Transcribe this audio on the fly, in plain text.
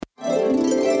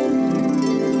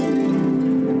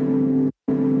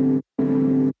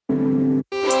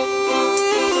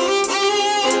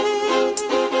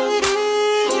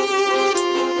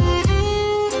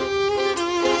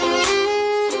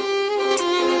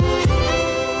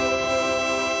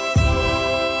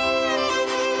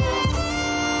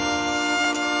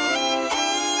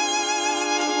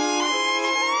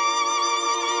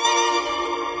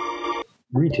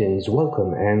Greetings,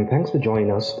 welcome, and thanks for joining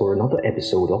us for another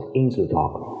episode of Angel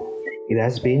Talk. It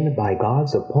has been by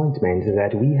God's appointment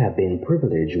that we have been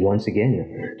privileged once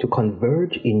again to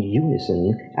converge in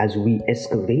unison as we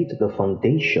excavate the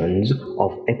foundations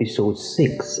of episode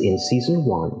 6 in season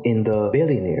 1 in the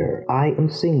Billionaire I Am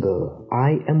Single,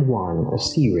 I Am One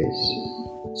series.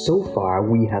 So far,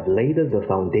 we have laid the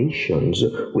foundations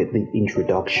with the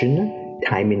introduction,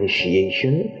 time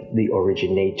initiation, the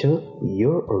originator,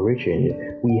 your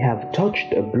origin. We have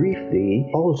touched briefly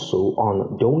also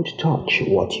on don't touch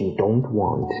what you don't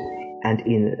want. And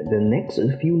in the next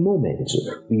few moments,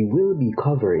 we will be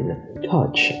covering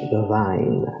touch the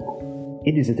vine.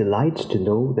 It is a delight to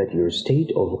know that your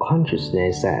state of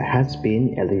consciousness has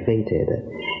been elevated,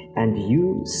 and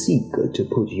you seek to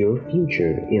put your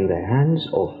future in the hands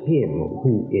of Him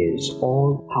who is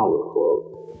all-powerful.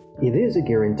 It is a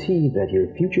guarantee that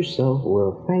your future self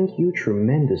will thank you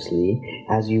tremendously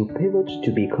as you pivot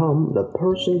to become the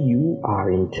person you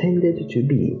are intended to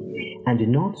be, and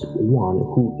not one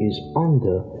who is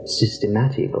under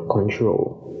systematic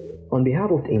control. On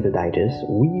behalf of Interditus,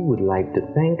 we would like to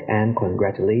thank and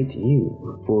congratulate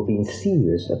you for being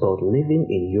serious about living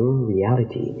in your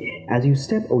reality as you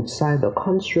step outside the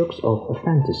constructs of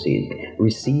fantasies,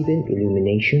 receiving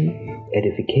illumination,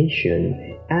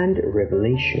 edification, and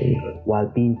revelation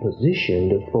while being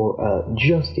positioned for a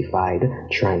justified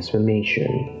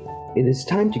transformation. It is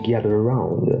time to gather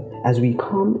around as we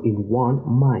come in one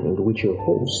mind with your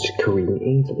host, Kareem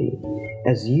Ainsley,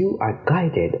 as you are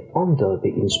guided under the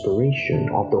inspiration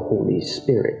of the Holy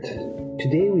Spirit.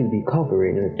 Today we'll be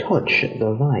covering Touch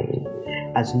the Vine,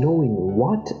 as knowing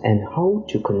what and how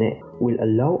to connect will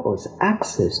allow us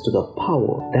access to the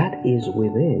power that is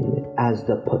within as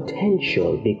the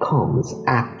potential becomes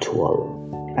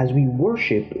actual. As we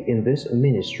worship in this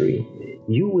ministry,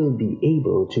 you will be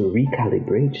able to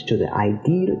recalibrate to the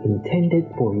ideal intended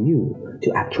for you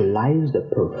to actualize the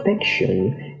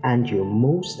perfection and your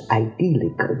most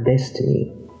idyllic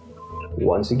destiny.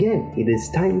 Once again, it is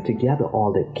time to gather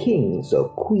all the kings,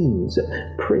 queens,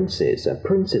 princes,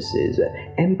 princesses,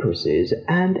 empresses,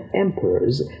 and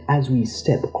emperors as we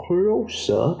step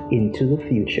closer into the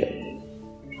future.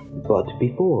 But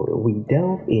before we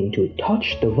delve into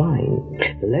Touch the Vine,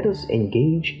 let us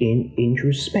engage in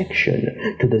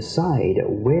introspection to decide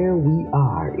where we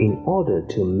are in order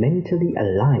to mentally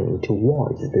align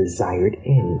towards the desired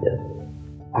end.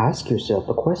 Ask yourself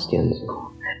the questions.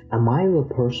 Am I the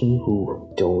person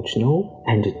who don't know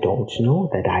and don't know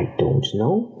that I don't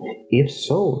know? If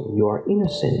so, you are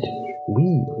innocent.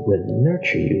 We will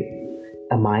nurture you.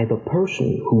 Am I the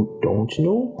person who don't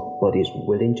know but is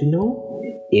willing to know?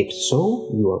 If so,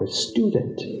 you are a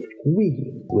student.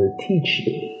 We will teach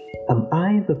you. Am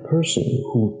I the person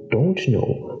who don't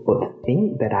know but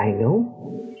think that I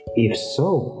know? If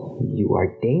so, you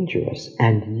are dangerous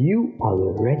and you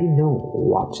already know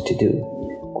what to do.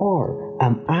 Or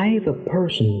am I the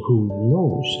person who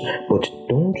knows but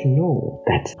don't know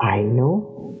that I know?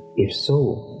 If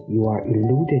so, you are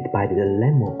eluded by the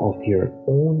dilemma of your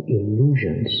own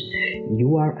illusions.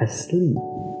 You are asleep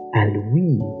and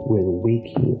we will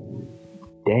wake you.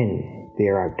 Then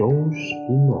there are those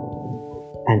who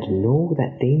know and know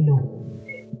that they know.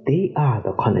 They are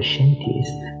the cognoscentes.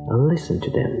 Listen to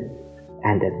them.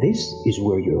 And this is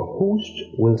where your host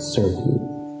will serve you.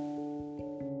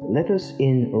 Let us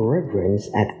in reverence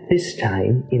at this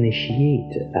time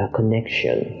initiate a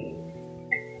connection.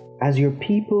 As your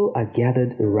people are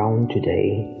gathered around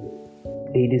today,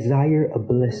 they desire a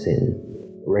blessing,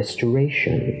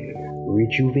 restoration,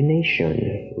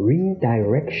 rejuvenation,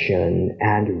 redirection,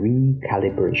 and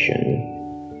recalibration.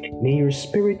 May your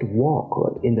spirit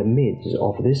walk in the midst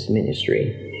of this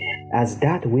ministry, as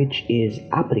that which is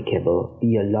applicable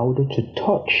be allowed to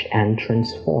touch and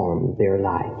transform their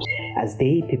lives, as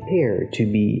they prepare to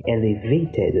be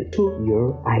elevated to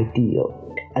your ideal.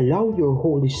 Allow your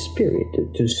Holy Spirit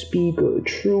to speak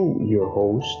through your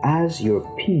host as your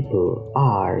people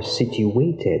are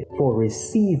situated for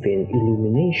receiving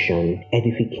illumination,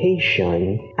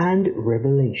 edification, and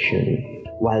revelation,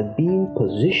 while being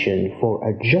positioned for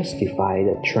a justified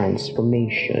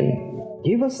transformation.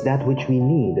 Give us that which we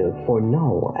need for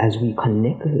now as we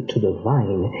connect to the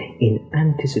vine in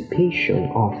anticipation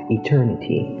of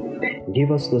eternity.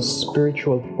 Give us the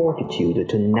spiritual fortitude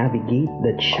to navigate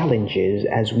the challenges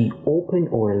as we open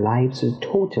our lives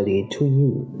totally to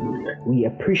you. We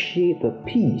appreciate the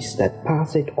peace that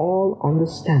passeth all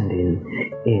understanding.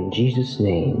 In Jesus'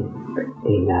 name,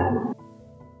 amen.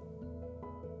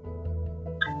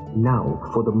 Now,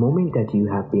 for the moment that you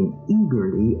have been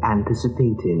eagerly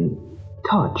anticipating,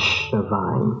 touch the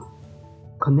vine.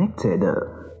 Connected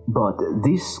but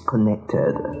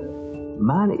disconnected.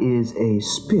 Man is a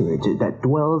spirit that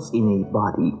dwells in a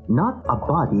body, not a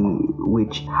body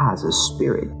which has a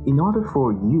spirit. In order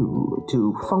for you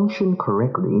to function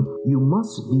correctly, you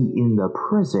must be in the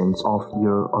presence of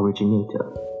your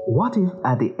originator. What if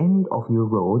at the end of your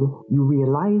road, you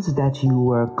realize that you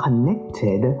were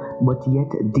connected but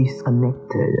yet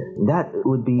disconnected? That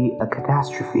would be a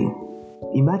catastrophe.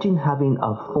 Imagine having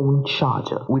a phone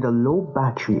charger with a low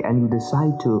battery and you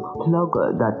decide to plug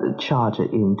that charger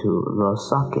into the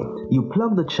socket. You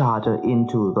plug the charger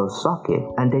into the socket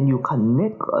and then you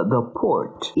connect the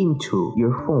port into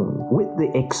your phone with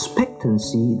the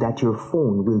expectancy that your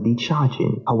phone will be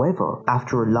charging. However,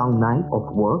 after a long night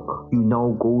of work, you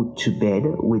now go to bed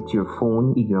with your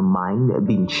phone in your mind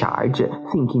being charged,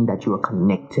 thinking that you are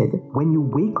connected. When you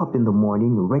wake up in the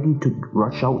morning ready to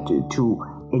rush out to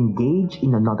engage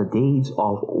in another days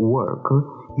of work,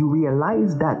 you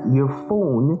realize that your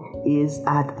phone is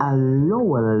at a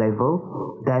lower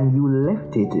level than you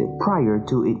left it prior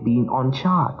to it being on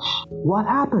charge. What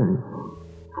happened?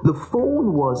 The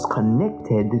phone was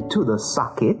connected to the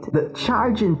socket, the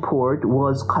charging port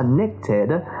was connected,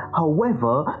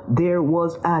 however, there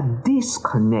was a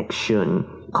disconnection.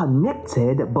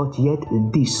 Connected but yet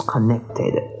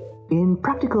disconnected. In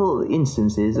practical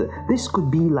instances, this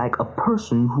could be like a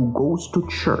person who goes to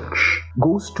church,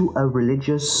 goes to a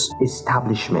religious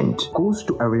establishment, goes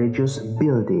to a religious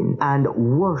building and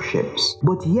worships,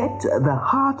 but yet the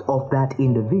heart of that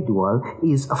individual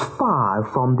is far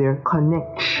from their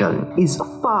connection, is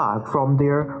far from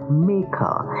their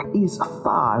maker, is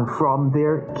far from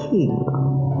their king.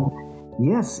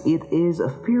 Yes, it is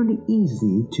fairly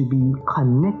easy to be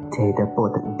connected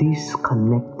but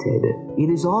disconnected. It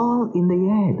is all in the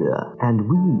head, and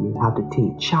we have to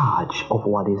take charge of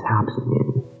what is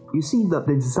happening. You see, the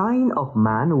design of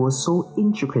man was so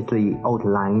intricately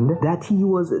outlined that he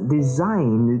was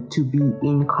designed to be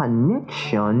in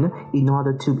connection in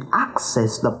order to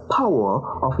access the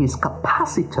power of his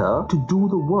capacitor to do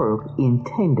the work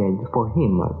intended for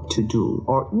him to do,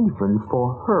 or even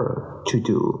for her to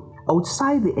do.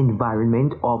 Outside the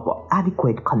environment of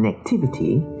adequate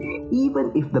connectivity,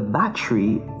 even if the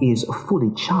battery is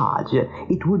fully charged,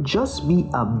 it would just be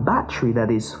a battery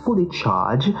that is fully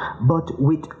charged but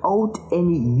without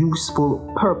any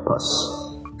useful purpose.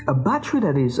 A battery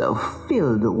that is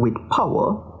filled with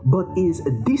power but is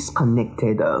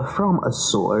disconnected from a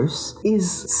source, is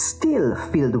still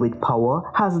filled with power,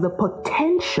 has the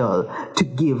potential to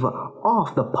give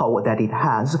off the power that it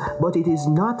has, but it is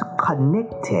not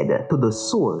connected to the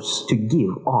source to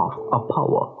give off a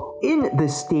power. In the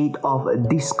state of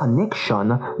disconnection,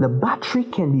 the battery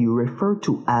can be referred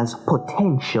to as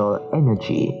potential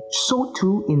energy. So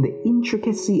too, in the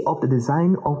intricacy of the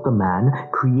design of the man,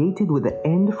 created with the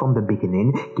end from the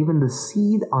beginning, given the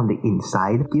seed on the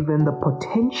inside, given the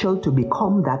potential to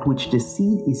become that which the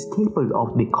seed is capable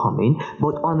of becoming,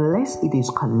 but unless it is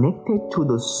connected to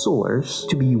the source,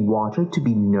 to be watered, to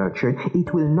be nurtured,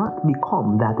 it will not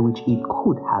become that which it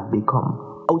could have become.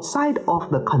 Outside of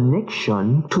the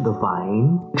connection to the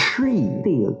vine, tree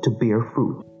failed to bear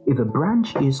fruit. If a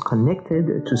branch is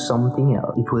connected to something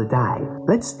else, it will die.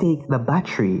 Let's take the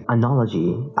battery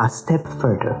analogy a step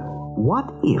further.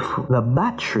 What if the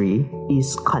battery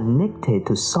is connected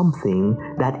to something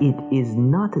that it is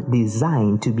not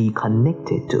designed to be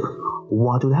connected to?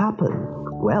 What would happen?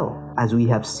 Well, as we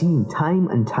have seen time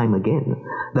and time again,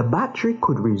 the battery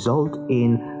could result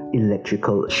in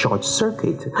electrical short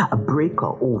circuit, a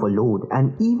breaker overload,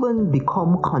 and even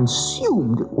become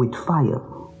consumed with fire.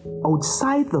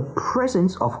 Outside the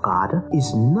presence of God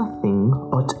is nothing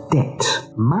but death.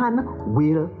 Man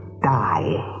will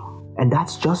die. And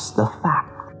that's just the fact.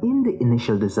 In the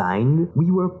initial design, we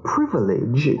were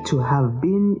privileged to have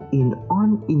been in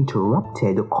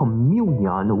uninterrupted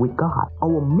communion with God.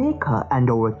 Our Maker and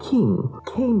our King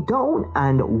came down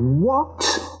and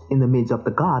walked in the midst of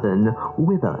the garden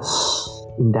with us.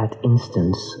 In that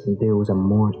instance, there was a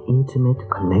more intimate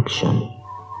connection,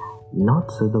 not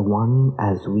the one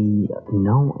as we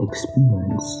now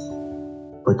experience,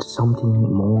 but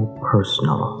something more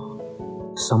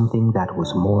personal, something that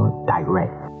was more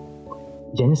direct.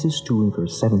 Genesis 2 and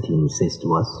verse 17 says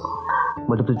to us,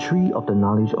 "But of the tree of the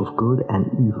knowledge of good and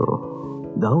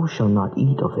evil, thou shalt not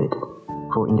eat of it,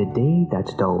 for in the day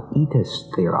that thou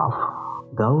eatest thereof,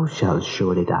 thou shalt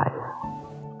surely die."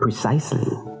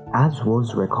 Precisely as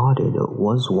was recorded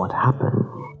was what happened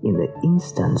in the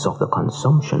instance of the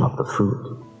consumption of the fruit.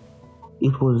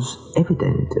 It was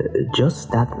evident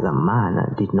just that the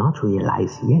man did not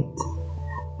realize yet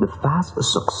the fast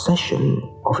succession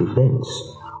of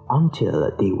events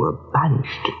until they were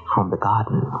banished from the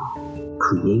garden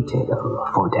created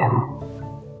for them.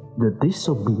 The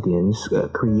disobedience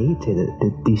created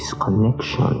the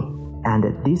disconnection,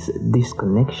 and this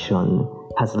disconnection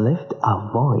has left a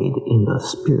void in the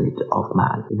spirit of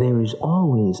man. There is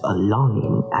always a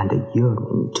longing and a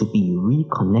yearning to be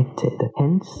reconnected.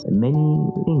 Hence, many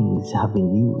things have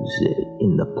been used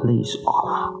in the place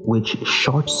of, which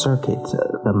short-circuits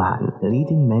the man,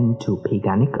 leading men to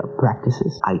paganic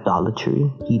practices,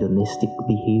 idolatry, hedonistic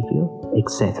behavior,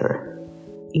 etc.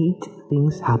 8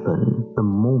 things happened the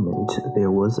moment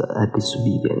there was a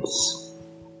disobedience.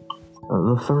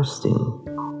 The first thing,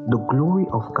 the glory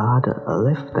of God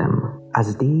left them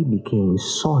as they became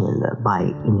soiled by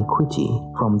iniquity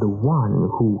from the one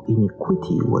who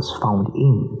iniquity was found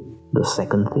in. The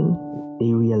second thing,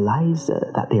 they realized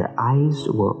that their eyes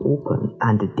were open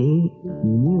and they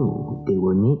knew they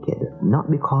were naked, not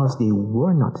because they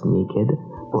were not naked,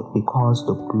 but because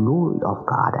the glory of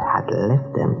God had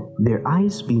left them. Their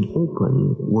eyes being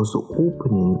open was the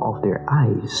opening of their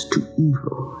eyes to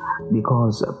evil,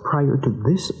 because prior to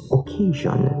this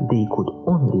occasion, they could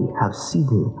only have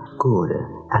seen good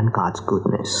and God's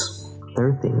goodness.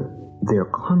 Third thing, their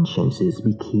consciences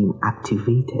became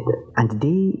activated, and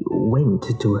they went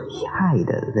to hide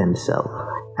themselves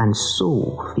and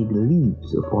sow fig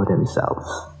leaves for themselves.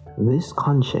 This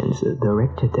conscience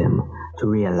directed them to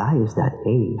realize that,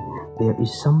 hey, there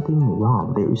is something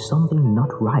wrong, there is something not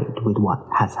right with what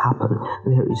has happened,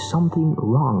 there is something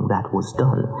wrong that was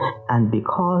done. And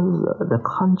because the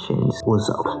conscience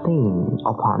was playing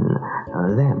upon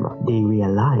them, they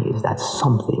realized that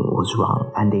something was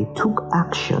wrong, and they took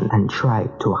action and tried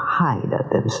to hide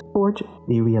themselves. Fourth,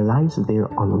 they realized their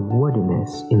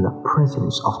unworthiness in the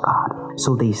presence of God,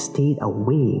 so they stayed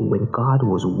away when God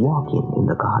was walking in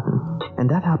the garden. And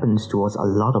that happens to us a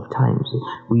lot of times.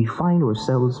 We find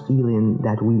ourselves feeling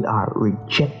that we are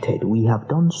rejected. We have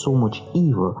done so much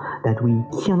evil that we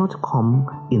cannot come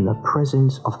in the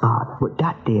presence of God. But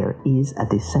that there is a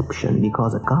deception,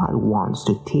 because God wants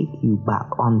to take you back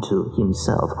unto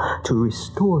Himself, to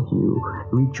restore you,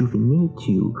 rejuvenate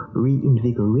you,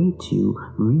 reinvigorate you,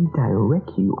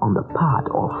 redirect you on the path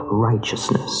of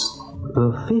righteousness.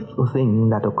 The fifth thing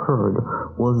that occurred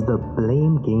was the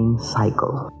blame game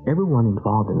cycle. Everyone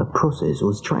involved in the process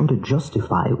was trying to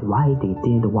justify why they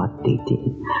did what they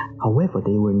did. However,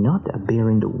 they were not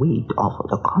bearing the weight of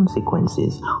the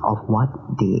consequences of what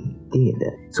they did.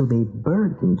 So they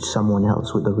burdened someone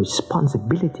else with the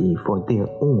responsibility for their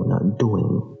own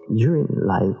doing. During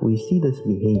life, we see this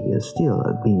behavior still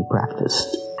being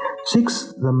practiced.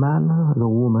 6. The man, the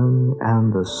woman,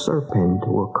 and the serpent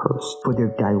were cursed for their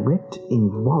direct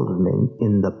involvement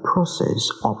in the process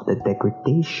of the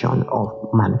degradation of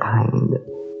mankind.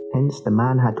 Hence, the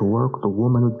man had to work, the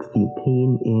woman would feel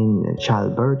pain in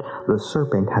childbirth, the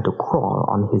serpent had to crawl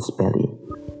on his belly.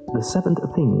 The 7th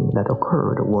thing that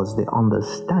occurred was the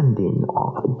understanding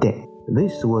of death.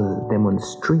 This was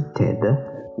demonstrated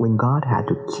when God had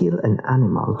to kill an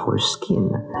animal for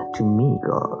skin to make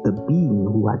the being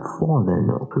who had fallen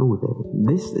clothing.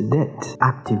 This death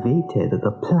activated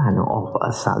the plan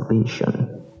of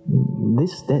salvation.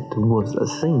 This death was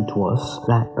saying to us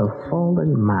that a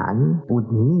fallen man would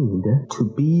need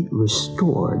to be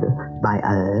restored by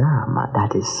a lamb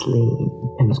that is slain.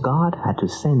 And God had to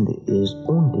send His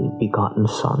only begotten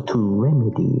Son to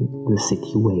remedy the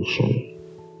situation.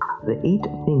 The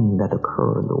 8th thing that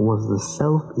occurred was the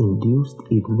self-induced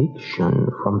eviction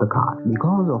from the garden.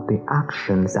 Because of the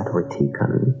actions that were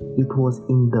taken, it was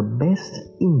in the best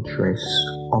interest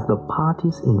of the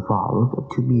parties involved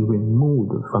to be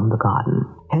removed from the garden.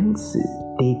 Hence,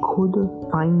 they could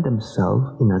find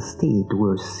themselves in a state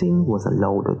where sin was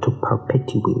allowed to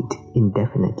perpetuate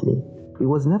indefinitely. It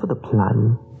was never the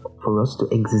plan for us to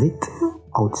exit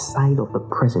outside of the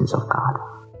presence of God.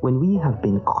 When we have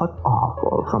been cut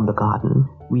off from the garden,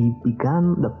 we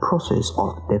began the process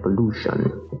of devolution.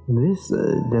 This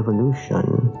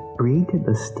devolution created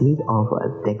a state of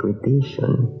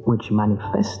degradation which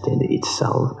manifested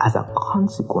itself as a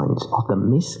consequence of the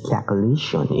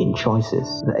miscalculation in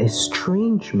choices. The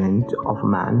estrangement of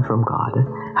man from God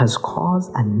has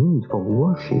caused a need for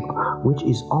worship which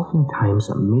is oftentimes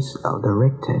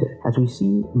misdirected, as we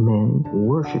see men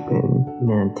worshiping in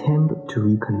an attempt to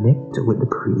reconnect with the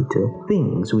Creator,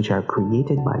 things which are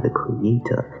created by the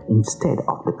Creator instead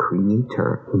of the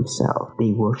Creator Himself.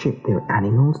 They worship their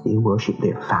animals, they worship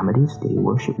their families, they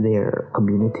worship their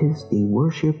communities, they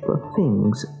worship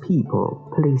things,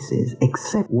 people, places,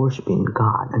 except worshiping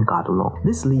God and God alone.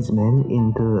 This leads men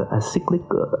into a cyclic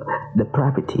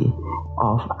depravity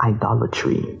of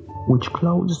idolatry. which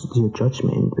clouds their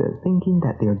judgment, thinking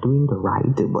that they are doing the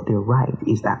right, but their right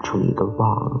is actually the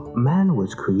wrong. Man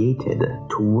was created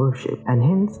to worship, and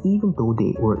hence, even though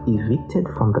they were evicted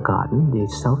from the garden, their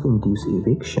self-induced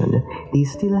eviction, they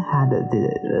still had the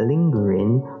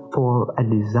lingering for a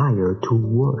desire to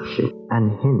worship,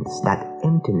 and hence that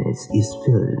emptiness is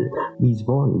filled. These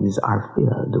voids are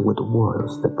filled with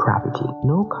world's depravity.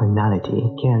 No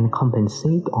carnality can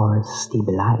compensate or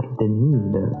stabilize the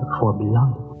need for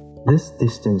belonging. This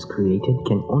distance created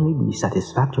can only be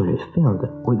satisfactorily filled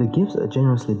with the gifts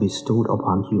generously bestowed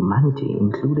upon humanity,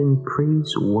 including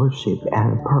praise, worship,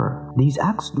 and prayer. These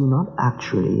acts do not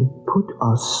actually put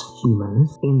us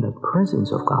humans in the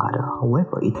presence of God.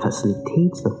 However, it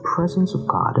facilitates the presence of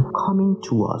God coming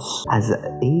to us as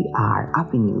they are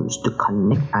avenues to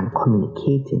connect and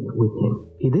communicating with Him.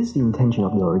 It is the intention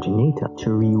of the originator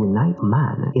to reunite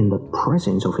man in the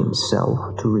presence of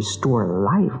himself, to restore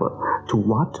life to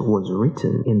what was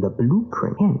written in the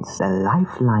blueprint. Hence, the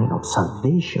lifeline of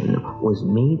salvation was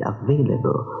made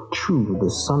available through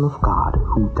the Son of God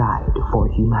who died for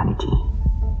humanity.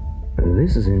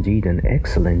 This is indeed an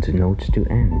excellent note to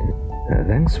end.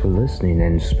 Thanks for listening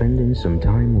and spending some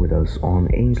time with us on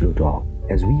Angelo Talk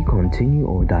as we continue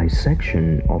our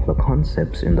dissection of the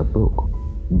concepts in the book.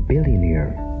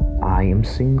 Billionaire, I am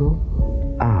single,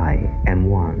 I am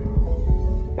one.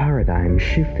 Paradigm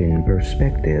shifting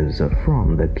perspectives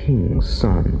from the King's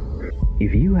Son.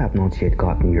 If you have not yet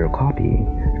gotten your copy,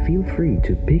 feel free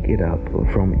to pick it up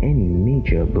from any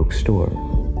major bookstore.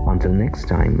 Until next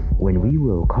time, when we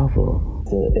will cover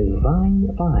the divine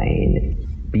vine.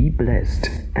 Be blessed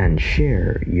and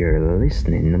share your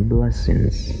listening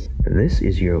blessings. This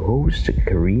is your host,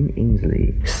 Kareem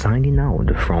Ainsley, signing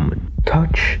out from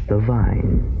Touch the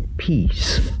Vine.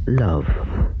 Peace, love,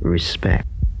 respect.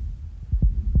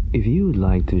 If you would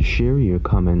like to share your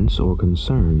comments or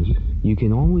concerns, you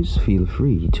can always feel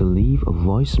free to leave a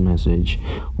voice message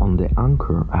on the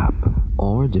Anchor app,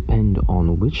 or depend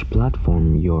on which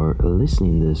platform you're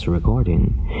listening this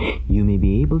recording, you may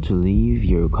be able to leave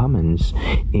your comments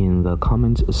in the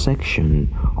comments section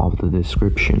of the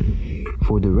description.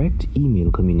 For direct email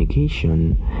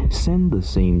communication, send the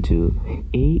same to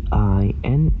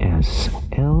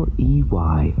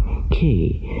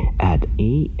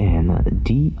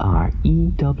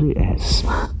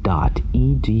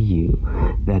ainsleys@andrews.edu.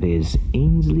 That is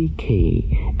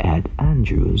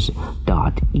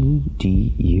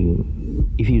ainsleyk@andrews.edu.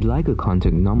 If you'd like a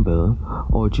contact number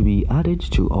or to be added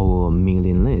to our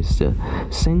mailing list,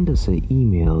 send us an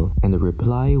email and the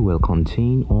reply will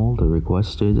contain all the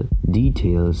requested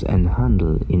details and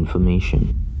handle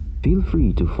information. Feel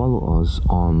free to follow us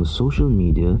on social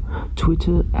media,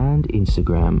 Twitter and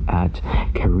Instagram at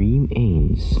Kareem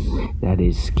Ains. That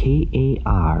is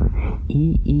KAREEMAINS.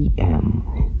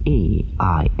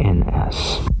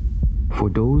 For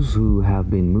those who have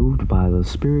been moved by the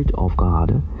Spirit of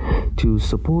God to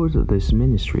support this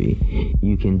ministry,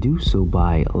 you can do so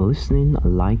by listening,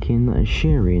 liking,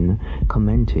 sharing,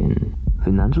 commenting.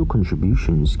 Financial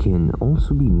contributions can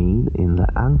also be made in the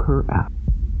Anchor app.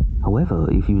 However,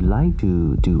 if you'd like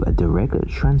to do a direct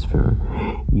transfer,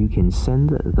 you can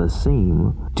send the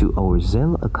same to our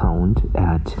Zelle account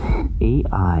at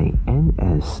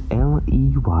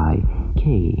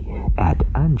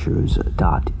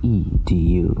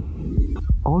ainsleyk@andrews.edu.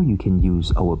 Or you can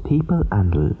use our PayPal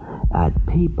handle at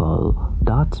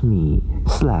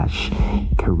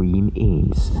paypal.me/Kareem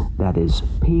Ains. That is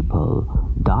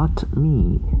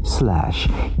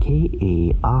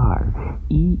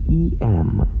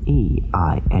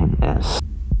paypal.me/KAREEMAINS.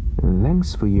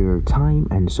 Thanks for your time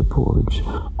and support.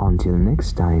 Until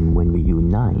next time when we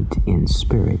unite in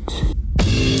spirit.